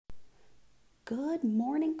Good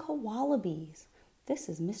morning, Koalabes. This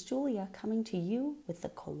is Miss Julia coming to you with the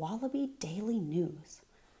Koalabe Daily News.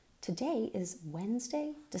 Today is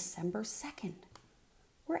Wednesday, December 2nd.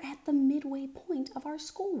 We're at the midway point of our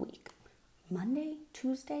school week. Monday,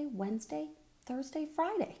 Tuesday, Wednesday, Thursday,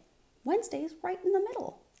 Friday. Wednesday's right in the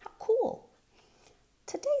middle. How cool!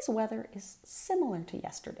 Today's weather is similar to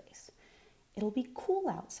yesterday's. It'll be cool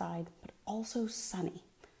outside, but also sunny.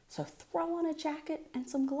 So throw on a jacket and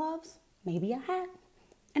some gloves, maybe a hat,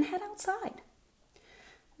 and head outside.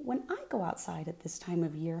 When I go outside at this time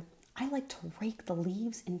of year, I like to rake the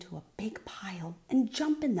leaves into a big pile and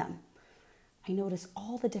jump in them. I notice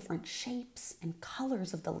all the different shapes and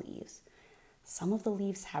colors of the leaves. Some of the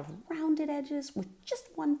leaves have rounded edges with just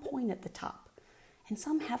one point at the top, and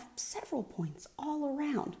some have several points all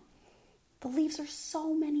around. The leaves are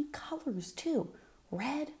so many colors too.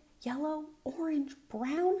 Red, yellow, orange,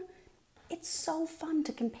 brown. It's so fun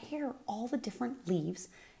to compare all the different leaves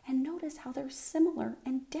and notice how they're similar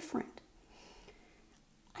and different.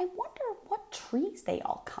 I wonder what trees they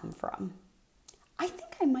all come from. I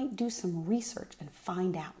think I might do some research and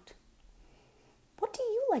find out. What do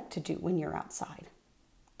you like to do when you're outside?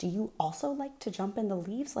 Do you also like to jump in the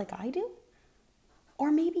leaves like I do? Or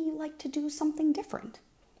maybe you like to do something different.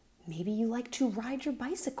 Maybe you like to ride your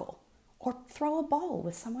bicycle or throw a ball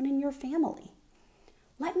with someone in your family.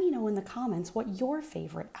 Let me know in the comments what your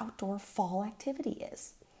favorite outdoor fall activity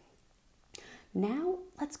is. Now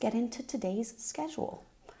let's get into today's schedule.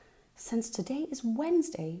 Since today is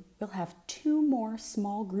Wednesday, we'll have 2 more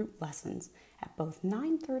small group lessons at both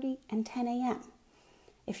 9:30 and 10 a.m.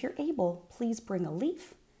 If you're able, please bring a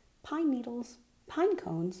leaf, pine needles, pine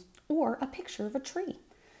cones, or a picture of a tree.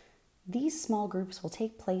 These small groups will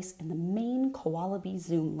take place in the main Koalabe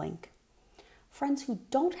Zoom link. Friends who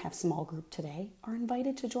don't have small group today are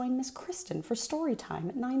invited to join Miss Kristen for story time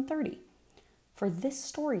at 9:30. For this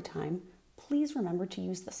story time, please remember to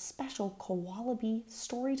use the special Koalabe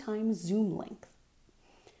Storytime Zoom link.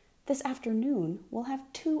 This afternoon, we'll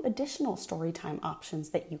have 2 additional storytime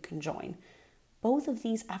options that you can join. Both of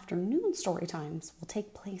these afternoon story times will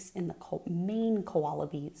take place in the main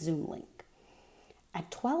Koalabe Zoom link.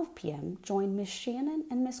 At 12 p.m., join Miss Shannon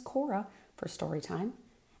and Miss Cora for story time,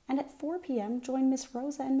 and at 4 p.m., join Miss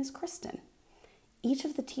Rosa and Miss Kristen. Each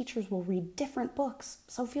of the teachers will read different books,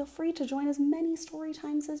 so feel free to join as many story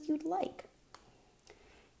times as you'd like.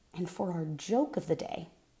 And for our joke of the day,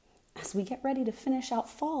 as we get ready to finish out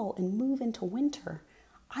fall and move into winter,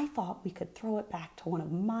 I thought we could throw it back to one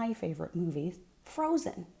of my favorite movies,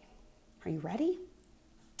 Frozen. Are you ready?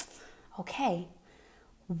 Okay.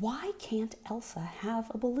 Why can't Elsa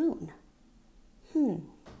have a balloon?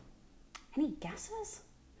 Any guesses?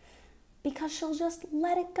 Because she'll just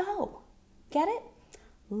let it go. Get it?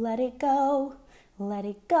 Let it go, let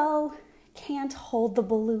it go. Can't hold the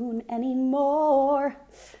balloon anymore.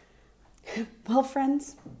 Well,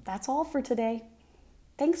 friends, that's all for today.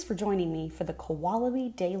 Thanks for joining me for the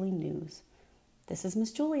Koalabe Daily News. This is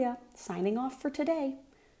Miss Julia signing off for today.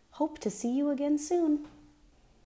 Hope to see you again soon.